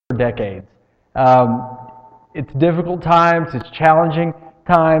decades. It's difficult times, it's challenging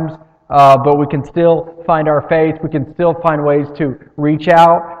times, but we can still find our faith. We can still find ways to reach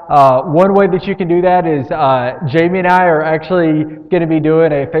out. One way that you can do that is Jamie and I are actually going to be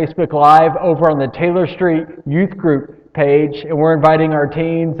doing a Facebook Live over on the Taylor Street Youth Group page, and we're inviting our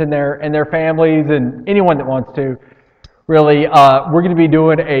teens and their families and anyone that wants to. Really, we're going to be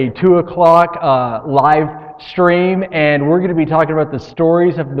doing a 2 o'clock live stream, and we're going to be talking about the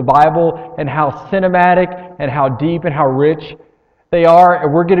stories of the Bible and how cinematic and how deep and how rich they are,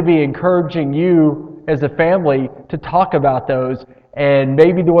 and we're going to be encouraging you as a family to talk about those and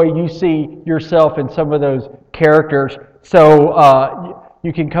maybe the way you see yourself in some of those characters. So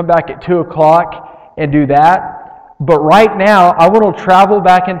you can come back at 2 o'clock and do that. But right now, I want to travel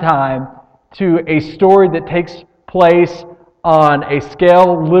back in time to a story that takes place on a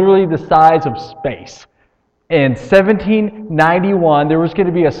scale literally the size of space. In 1791, there was going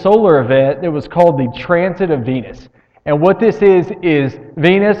to be a solar event that was called the Transit of Venus. And what this is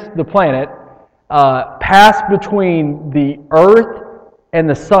Venus, the planet, passed between the Earth and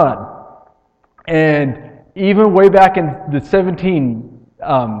the Sun. And even way back in the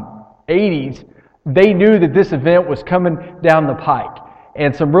 1780s, they knew that this event was coming down the pike.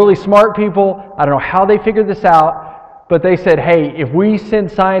 And some really smart people, I don't know how they figured this out, but they said, hey, if we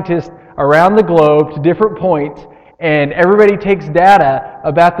send scientists around the globe to different points, and everybody takes data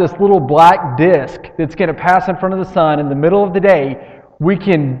about this little black disk that's going to pass in front of the sun in the middle of the day, we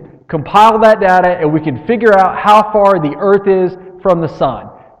can compile that data and we can figure out how far the Earth is from the sun.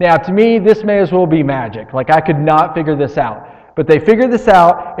 Now, to me, this may as well be magic. Like, I could not figure this out. But they figured this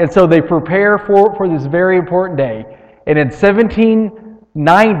out, and so they prepare for this very important day. And in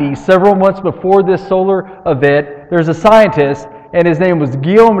 1790, several months before this solar event, there's a scientist, and his name was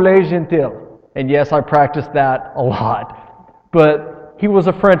Guillaume Le Gentil. And yes, I practiced that a lot. But he was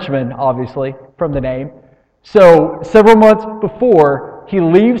a Frenchman, obviously, from the name. So several months before, he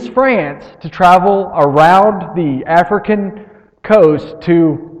leaves France to travel around the African coast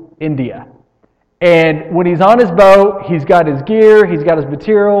to India. And when he's on his boat, he's got his gear, he's got his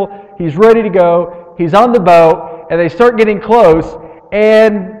material, he's ready to go. He's on the boat, and they start getting close,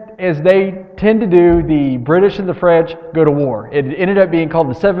 and as they tend to do, the British and the French go to war. It ended up being called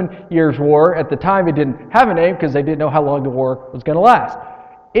the 7 Years' War. At the time, it didn't have a name because they didn't know how long the war was going to last.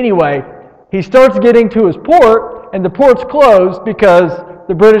 Anyway, he starts getting to his port, and the port's closed because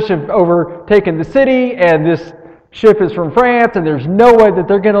the British have overtaken the city, and this ship is from France, and there's no way that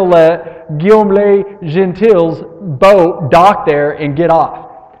they're going to let Guillaume Le Gentil's boat dock there and get off.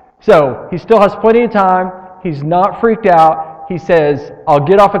 So he still has plenty of time. He's not freaked out. He says, I'll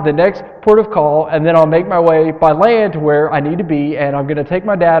get off at the next port of call, and then I'll make my way by land to where I need to be, and I'm going to take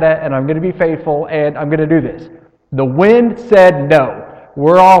my data, and I'm going to be faithful, and I'm going to do this. The wind said no.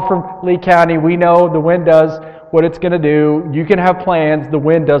 We're all from Lee County. We know the wind does what it's going to do. You can have plans. The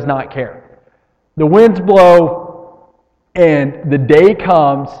wind does not care. The winds blow, and the day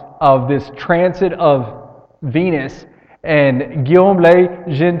comes of this transit of Venus, and Guillaume Le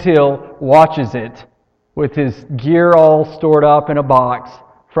Gentil watches it with his gear all stored up in a box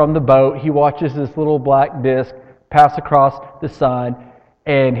from the boat. He watches this little black disc pass across the sun,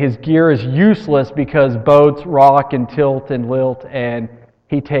 and his gear is useless because boats rock and tilt and lilt, and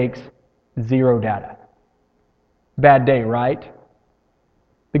he takes zero data. Bad day, right?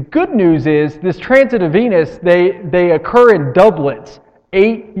 The good news is this transit of Venus, they occur in doublets,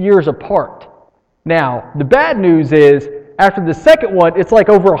 8 years apart. Now, the bad news is after the second one, it's like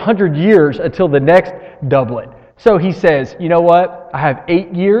over 100 years until the next doublet. So he says, you know what? I have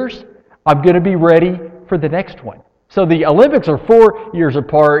 8 years. I'm going to be ready for the next one. So the Olympics are 4 years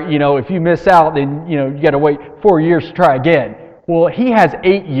apart. You know, if you miss out, then you got to wait 4 years to try again. Well, he has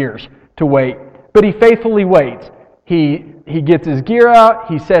 8 years to wait, but he faithfully waits. He gets his gear out.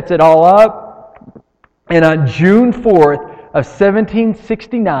 He sets it all up. And on June 4th of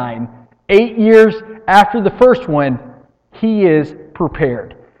 1769, 8 years after the first one, he is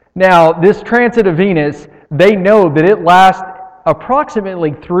prepared. Now, this transit of Venus, they know that it lasts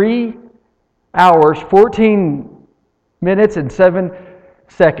approximately 3 hours, 14 minutes, and 7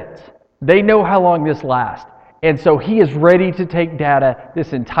 seconds. They know how long this lasts. And so he is ready to take data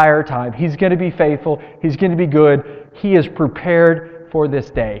this entire time. He's going to be faithful. He's going to be good. He is prepared for this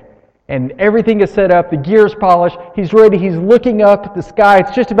day. And everything is set up. The gear is polished. He's ready. He's looking up at the sky.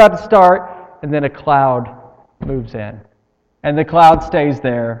 It's just about to start. And then a cloud moves in. And the cloud stays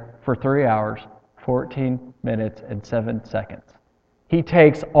there for 3 hours, 14 minutes, and 7 seconds. He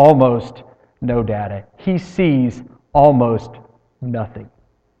takes almost no data. He sees almost nothing.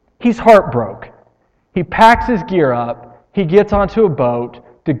 He's heartbroken. He packs his gear up. He gets onto a boat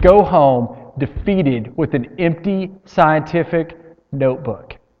to go home defeated with an empty scientific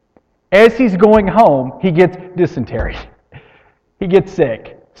notebook. As he's going home, he gets dysentery. He gets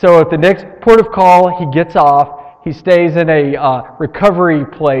sick. So at the next port of call, he gets off. He stays in a recovery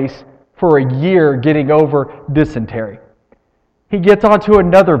place for a year getting over dysentery. He gets onto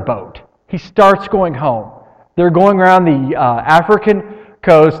another boat. He starts going home. They're going around the African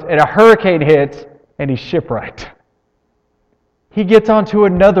coast, and a hurricane hits, and he's shipwrecked. He gets onto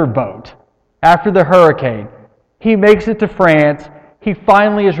another boat after the hurricane. He makes it to France. He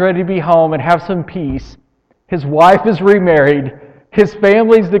finally is ready to be home and have some peace. His wife is remarried. His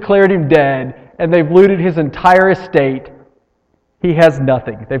family's declared him dead, and they've looted his entire estate. He has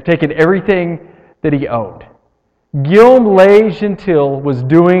nothing. They've taken everything that he owned. Guillaume Le Gentil was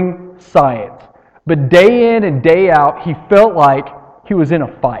doing science, but day in and day out, he felt like he was in a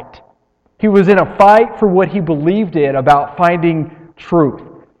fight. He was in a fight for what he believed in about finding truth.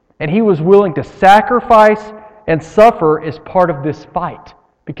 And he was willing to sacrifice and suffer as part of this fight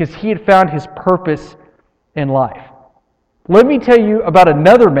because he had found his purpose in life. Let me tell you about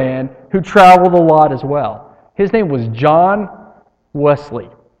another man who traveled a lot as well. His name was John Wesley.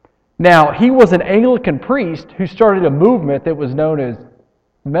 Now, he was an Anglican priest who started a movement that was known as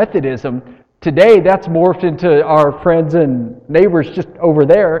Methodism. Today, that's morphed into our friends and neighbors just over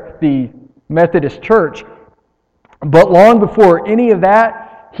there, the Methodist Church. But long before any of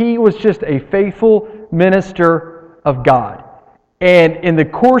that, he was just a faithful minister of God. And in the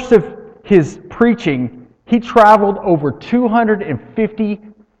course of his preaching, he traveled over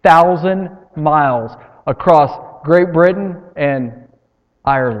 250,000 miles across Great Britain and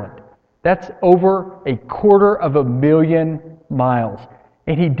Ireland. That's over 250,000 miles.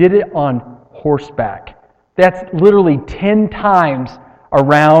 And he did it on horseback. That's literally 10 times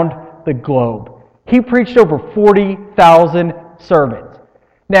around the globe. He preached over 40,000 sermons.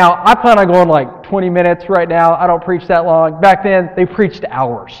 Now, I plan on going like 20 minutes right now. I don't preach that long. Back then, they preached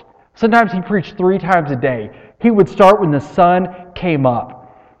hours. Sometimes he preached 3 times a day. He would start when the sun came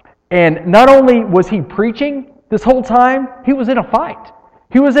up. And not only was he preaching this whole time, he was in a fight.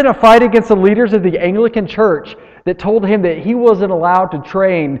 He was in a fight against the leaders of the Anglican Church that told him that he wasn't allowed to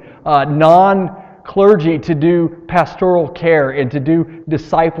train non-clergy to do pastoral care and to do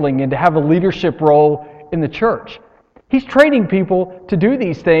discipling and to have a leadership role in the church. He's training people to do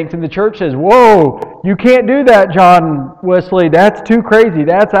these things, and the church says, "Whoa, you can't do that, John Wesley. That's too crazy.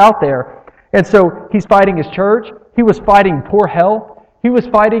 That's out there." And so he's fighting his church. He was fighting poor health. He was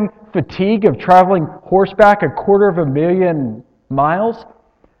fighting fatigue of traveling horseback 250,000 miles.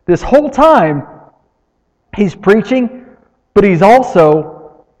 This whole time, he's preaching, but he's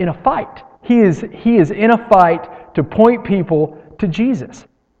also in a fight. He is in a fight to point people to Jesus.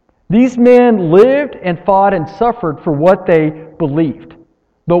 These men lived and fought and suffered for what they believed.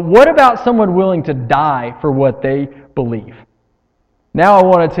 But what about someone willing to die for what they believe? Now I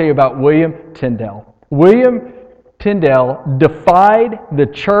want to tell you about William Tyndale. William Tyndale defied the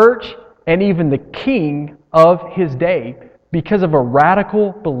church and even the king of his day because of a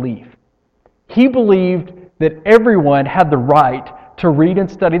radical belief. He believed that everyone had the right to read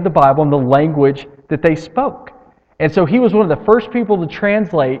and study the Bible in the language that they spoke. And so he was one of the first people to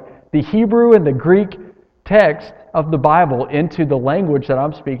translate the Hebrew and the Greek text of the Bible into the language that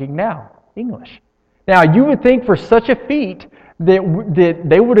I'm speaking now, English. Now, you would think for such a feat that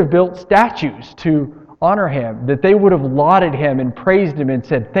they would have built statues to honor him, that they would have lauded him and praised him and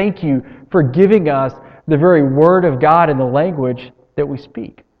said, "Thank you for giving us the very word of God in the language that we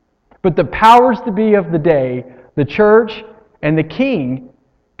speak." But the powers that be of the day, the church and the king,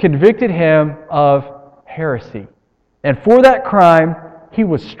 convicted him of heresy. And for that crime, he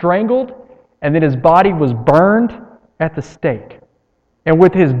was strangled, and then his body was burned at the stake. And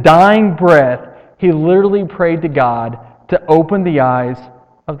with his dying breath, he literally prayed to God to open the eyes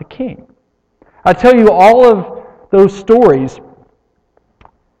of the king. I tell you all of those stories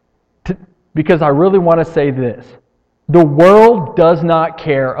because I really want to say this. The world does not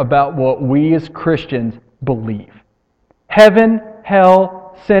care about what we as Christians believe. Heaven,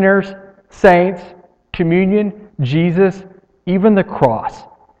 hell, sinners, saints, communion, Jesus, even the cross.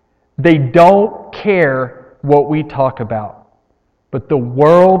 They don't care what we talk about. But the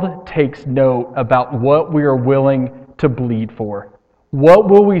world takes note about what we are willing to bleed for. What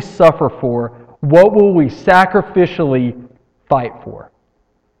will we suffer for? What will we sacrificially fight for?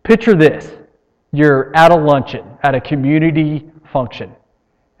 Picture this. You're at a luncheon, at a community function.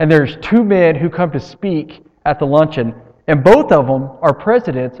 And there's 2 men who come to speak at the luncheon. And both of them are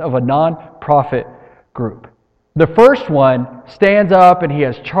presidents of a non-profit group. The first one stands up and he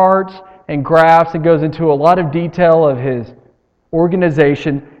has charts and graphs and goes into a lot of detail of his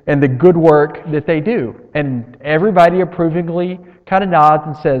organization and the good work that they do. And everybody approvingly kind of nods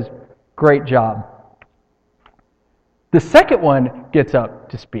and says, great job. The second one gets up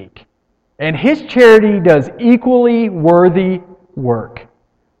to speak. And his charity does equally worthy work.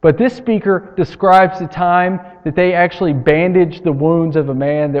 But this speaker describes the time that they actually bandaged the wounds of a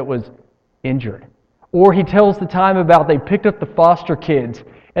man that was injured. Or he tells the time about they picked up the foster kids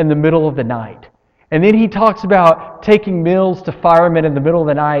in the middle of the night. And then he talks about taking meals to firemen in the middle of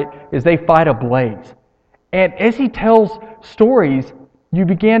the night as they fight a blaze. And as he tells stories, you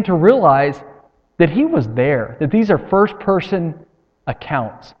begin to realize that he was there, that these are first-person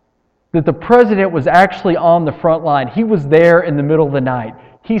accounts, that the president was actually on the front line. He was there in the middle of the night.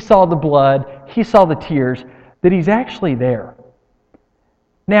 He saw the blood, he saw the tears, that he's actually there.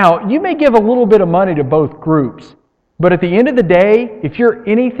 Now, you may give a little bit of money to both groups, but at the end of the day, if you're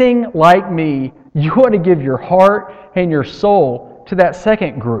anything like me, you want to give your heart and your soul to that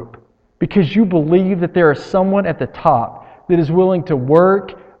second group because you believe that there is someone at the top that is willing to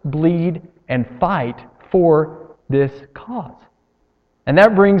work, bleed, and fight for this cause. And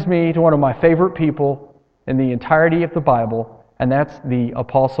that brings me to one of my favorite people in the entirety of the Bible, and that's the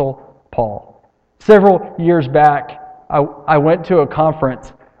Apostle Paul. Several years back, I went to a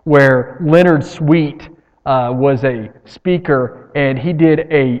conference where Leonard Sweet was a speaker, and he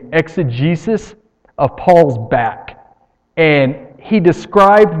did a exegesis of Paul's back. And he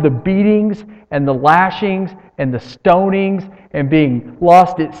described the beatings and the lashings and the stonings and being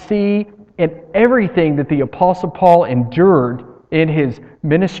lost at sea and everything that the Apostle Paul endured in his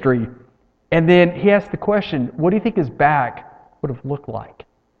ministry. And then he asked the question, what do you think his back would have looked like?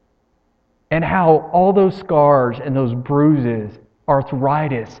 And how all those scars and those bruises,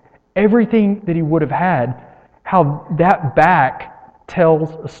 arthritis, everything that he would have had, how that back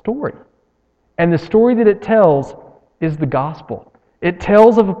tells a story. And the story that it tells is the gospel. It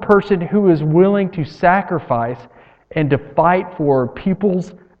tells of a person who is willing to sacrifice and to fight for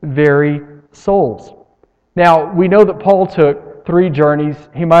people's very souls. Now, we know that Paul took 3 journeys.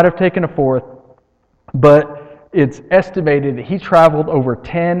 He might have taken a 4th, but it's estimated that he traveled over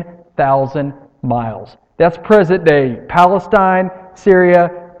 10,000 miles. That's present-day Palestine,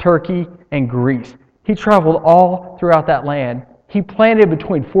 Syria, Turkey, and Greece. He traveled all throughout that land. He planted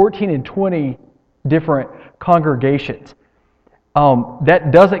between 14 and 20 different congregations.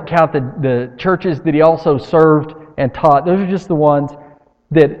 That doesn't count the churches that he also served and taught. Those are just the ones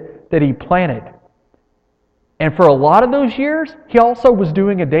that he planted. And for a lot of those years, he also was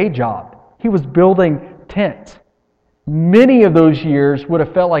doing a day job. He was building tents. Many of those years would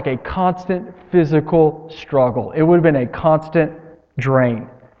have felt like a constant physical struggle. It would have been a constant drain.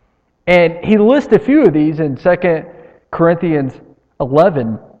 And he lists a few of these in 2 Corinthians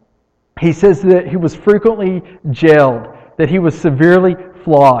 11. He says that he was frequently jailed, that he was severely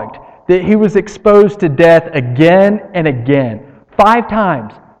flogged, that he was exposed to death again and again. 5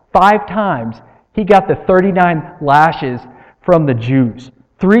 times, he got the 39 lashes from the Jews.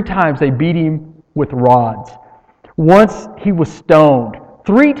 3 times they beat him with rods. Once he was stoned.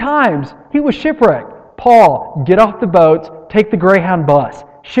 3 times he was shipwrecked. Paul, get off the boats, take the Greyhound bus.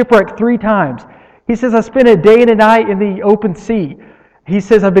 Shipwrecked 3 times. He says, I spent a day and a night in the open sea. He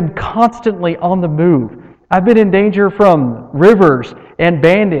says, I've been constantly on the move. I've been in danger from rivers and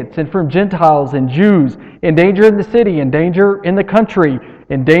bandits and from Gentiles and Jews, in danger in the city, in danger in the country,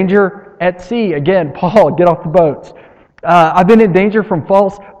 in danger at sea. Again, Paul, get off the boats. I've been in danger from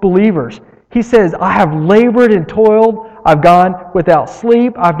false believers. He says, I have labored and toiled. I've gone without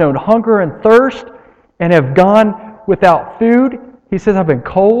sleep. I've known hunger and thirst and have gone without food. He says, I've been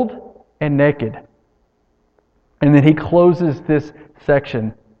cold and naked. And then he closes this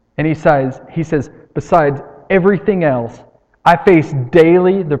section and he says, besides everything else, I face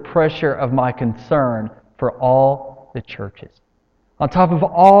daily the pressure of my concern for all the churches. On top of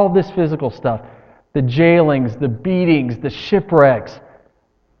all this physical stuff, the jailings, the beatings, the shipwrecks,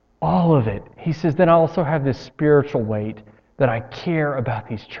 all of it. He says, then I also have this spiritual weight that I care about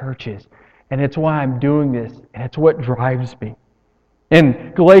these churches. And it's why I'm doing this. And it's what drives me.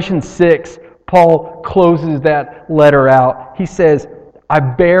 In Galatians 6, Paul closes that letter out. He says, I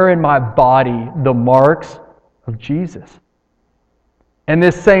bear in my body the marks of Jesus. And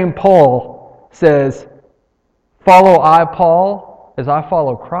this same Paul says, follow I, Paul, as I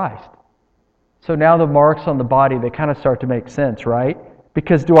follow Christ. So now the marks on the body, they kind of start to make sense, right?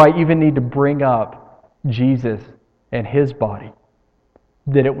 Because do I even need to bring up Jesus and His body?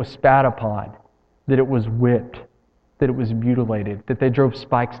 That it was spat upon, that it was whipped, that it was mutilated, that they drove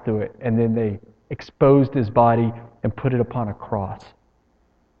spikes through it, and then they exposed His body and put it upon a cross.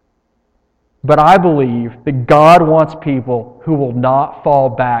 But I believe that God wants people who will not fall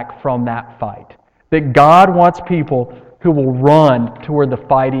back from that fight. That God wants people who will run to where the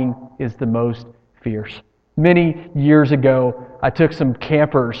fighting is the most fierce. Many years ago, I took some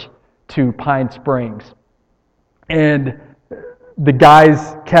campers to Pine Springs. And the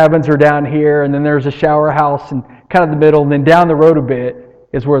guys' cabins are down here, and then there's a shower house in kind of the middle, and then down the road a bit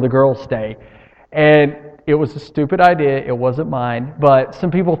is where the girls stay. And it was a stupid idea. It wasn't mine. But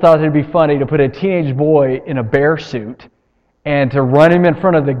some people thought it'd be funny to put a teenage boy in a bear suit and to run him in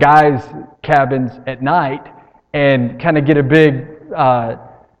front of the guys' cabins at night and kind of get a big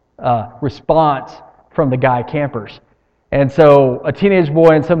response from the guy campers. And so a teenage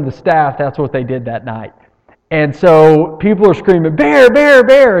boy and some of the staff, that's what they did that night. And so people are screaming, bear, bear,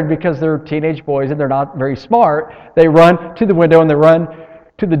 bear. And because they're teenage boys and they're not very smart, they run to the window and they run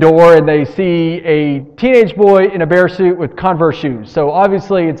to the door and they see a teenage boy in a bear suit with Converse shoes. So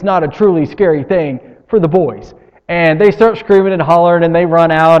obviously it's not a truly scary thing for the boys. And they start screaming and hollering and they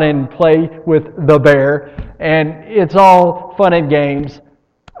run out and play with the bear. And it's all fun and games.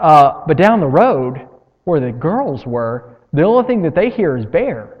 But down the road where the girls were, the only thing that they hear is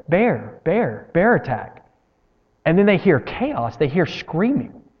bear, bear, bear, bear attack. And then they hear chaos. They hear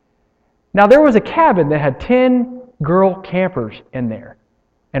screaming. Now, there was a cabin that had 10 girl campers in there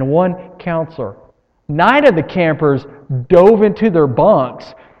and one counselor. 9 of the campers dove into their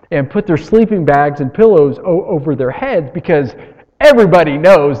bunks and put their sleeping bags and pillows over their heads because everybody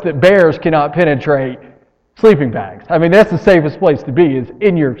knows that bears cannot penetrate sleeping bags. I mean, that's the safest place to be, is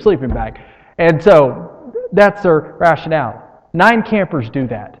in your sleeping bag. And so that's their rationale. 9 campers do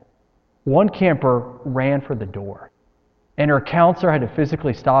that. One camper ran for the door, and her counselor had to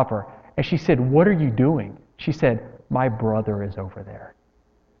physically stop her. And she said, "What are you doing?" She said, "My brother is over there."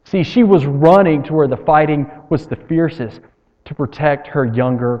 See, she was running to where the fighting was the fiercest to protect her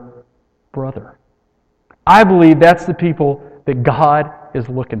younger brother. I believe that's the people that God is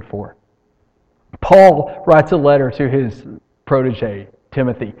looking for. Paul writes a letter to his protege,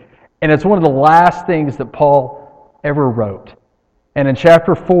 Timothy, and it's one of the last things that Paul ever wrote. And in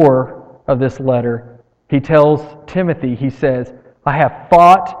chapter 4 of this letter, he tells Timothy, he says, "I have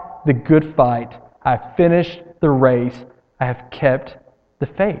fought the good fight. I have finished the race. I have kept the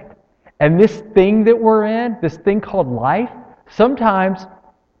faith." And this thing that we're in, this thing called life, sometimes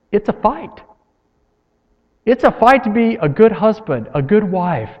it's a fight. It's a fight to be a good husband, a good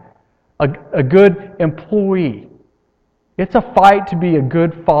wife, a good employee. It's a fight to be a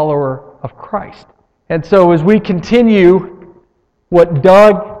good follower of Christ. And so as we continue what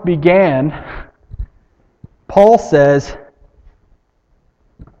Doug began, Paul says,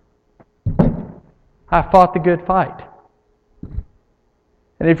 "I fought the good fight."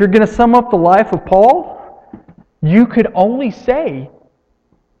 And if you're going to sum up the life of Paul, you could only say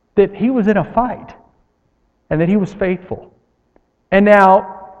that he was in a fight and that he was faithful. And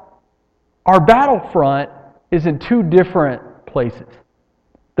now, our battlefront is in 2 different places.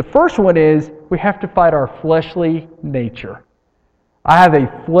 The first one is we have to fight our fleshly nature. I have a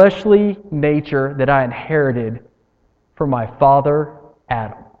fleshly nature that I inherited from my father,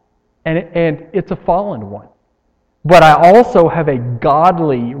 Adam. And it's a fallen one. But I also have a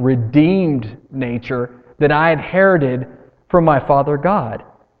godly, redeemed nature that I inherited from my father, God.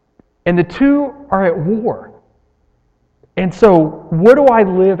 And the 2 are at war. And so, what do I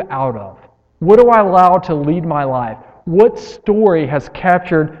live out of? What do I allow to lead my life? What story has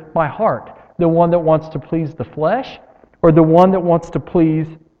captured my heart? The one that wants to please the flesh, or the one that wants to please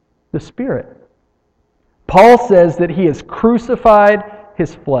the Spirit? Paul says that he has crucified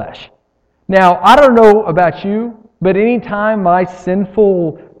his flesh. Now, I don't know about you, but anytime my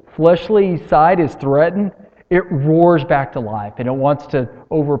sinful fleshly side is threatened, it roars back to life and it wants to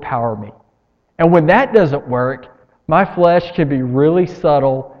overpower me. And when that doesn't work, my flesh can be really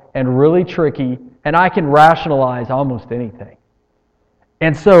subtle and really tricky, and I can rationalize almost anything.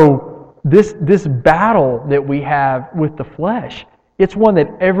 And so, this battle that we have with the flesh, it's one that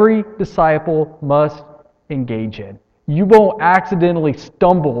every disciple must engage in. You won't accidentally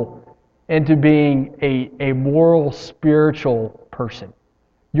stumble into being a moral, spiritual person.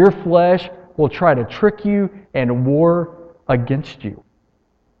 Your flesh will try to trick you and war against you.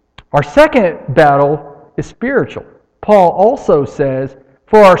 Our second battle is spiritual. Paul also says,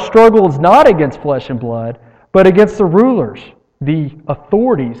 "For our struggle is not against flesh and blood, but against the rulers, the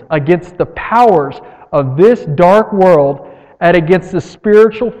authorities, against the powers of this dark world, and against the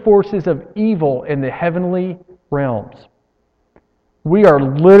spiritual forces of evil in the heavenly realms." We are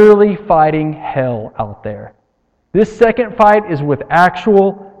literally fighting hell out there. This second fight is with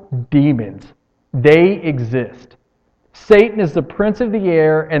actual demons. They exist. Satan is the prince of the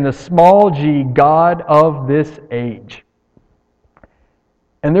air and the small g, God of this age.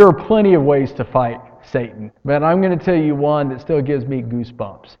 And there are plenty of ways to fight Satan, but I'm going to tell you one that still gives me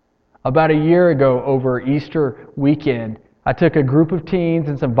goosebumps. About a year ago, over Easter weekend, I took a group of teens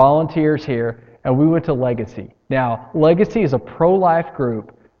and some volunteers here, and we went to Legacy. Now, Legacy is a pro-life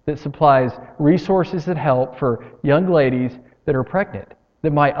group that supplies resources and help for young ladies that are pregnant,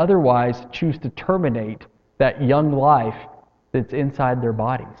 that might otherwise choose to terminate that young life that's inside their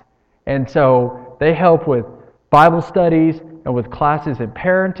bodies. And so they help with Bible studies and with classes in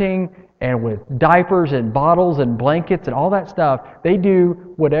parenting and with diapers and bottles and blankets and all that stuff. They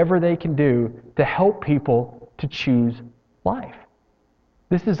do whatever they can do to help people to choose life.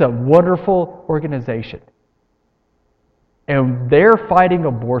 This is a wonderful organization. And they're fighting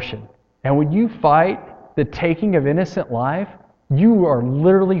abortion. And when you fight the taking of innocent life, you are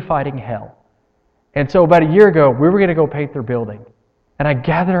literally fighting hell. And so about a year ago, we were going to go paint their building. And I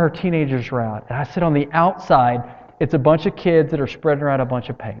gathered our teenagers around. And I said on the outside, it's a bunch of kids that are spreading around a bunch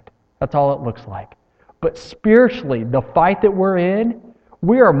of paint. That's all it looks like. But spiritually, the fight that we're in,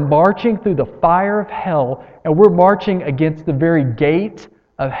 we are marching through the fire of hell, and we're marching against the very gate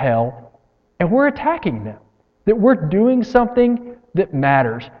of hell, and we're attacking them. That we're doing something that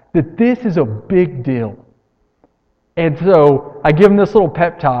matters. That this is a big deal. And so I give them this little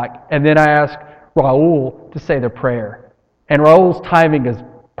pep talk, and then I ask Raul to say the prayer. And Raul's timing is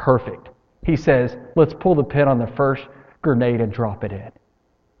perfect. He says, let's pull the pin on the first grenade and drop it in.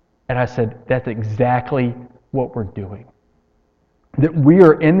 And I said, that's exactly what we're doing. That we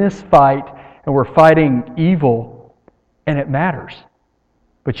are in this fight, and we're fighting evil, and it matters.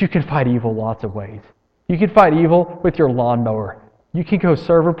 But you can fight evil lots of ways. You can fight evil with your lawnmower. You can go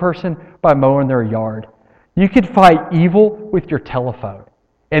serve a person by mowing their yard. You can fight evil with your telephone.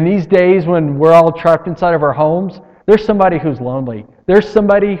 And these days when we're all trapped inside of our homes, there's somebody who's lonely. There's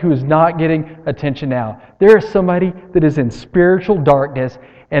somebody who's not getting attention now. There is somebody that is in spiritual darkness,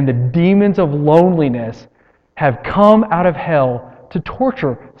 and the demons of loneliness have come out of hell to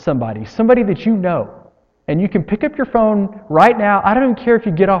torture somebody that you know. And you can pick up your phone right now. I don't even care if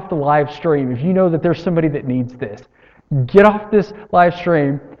you get off the live stream, if you know that there's somebody that needs this. Get off this live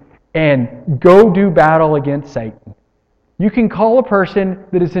stream and go do battle against Satan. You can call a person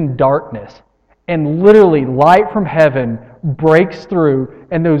that is in darkness, and literally light from heaven breaks through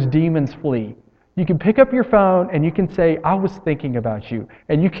and those demons flee. You can pick up your phone and you can say, I was thinking about you.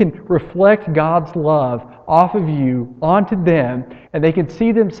 And you can reflect God's love off of you onto them, and they can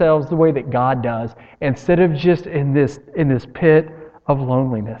see themselves the way that God does, instead of just in this pit of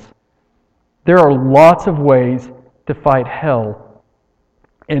loneliness. There are lots of ways to fight hell,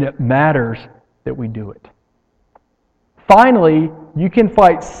 and it matters that we do it. Finally, you can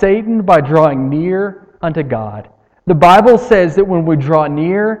fight Satan by drawing near unto God. The Bible says that when we draw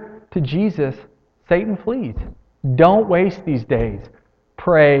near to Jesus, Satan flees. Don't waste these days.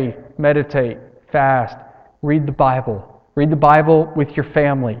 Pray, meditate, fast, read the Bible. Read the Bible with your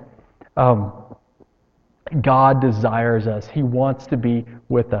family. God desires us. He wants to be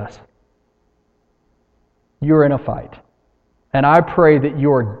with us. You're in a fight. And I pray that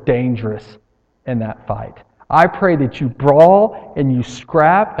you're dangerous in that fight. I pray that you brawl and you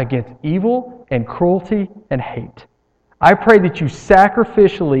scrap against evil and cruelty and hate. I pray that you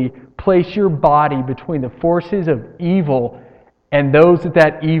sacrificially place your body between the forces of evil and those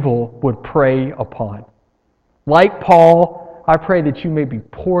that evil would prey upon. Like Paul, I pray that you may be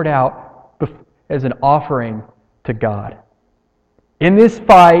poured out as an offering to God. In this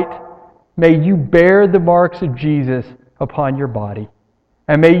fight, may you bear the marks of Jesus upon your body,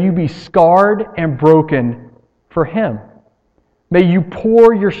 and may you be scarred and broken for Him. May you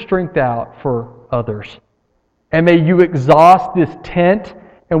pour your strength out for others. And may you exhaust this tent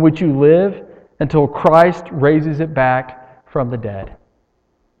in which you live until Christ raises it back from the dead.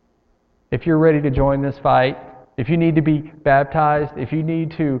 If you're ready to join this fight, if you need to be baptized, if you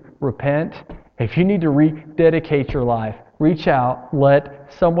need to repent, if you need to rededicate your life, reach out,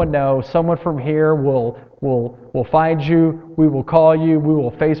 let someone know. Someone from here will find you. We will call you. We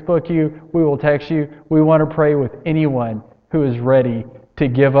will Facebook you. We will text you. We want to pray with anyone who is ready to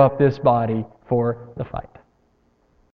give up this body for the fight.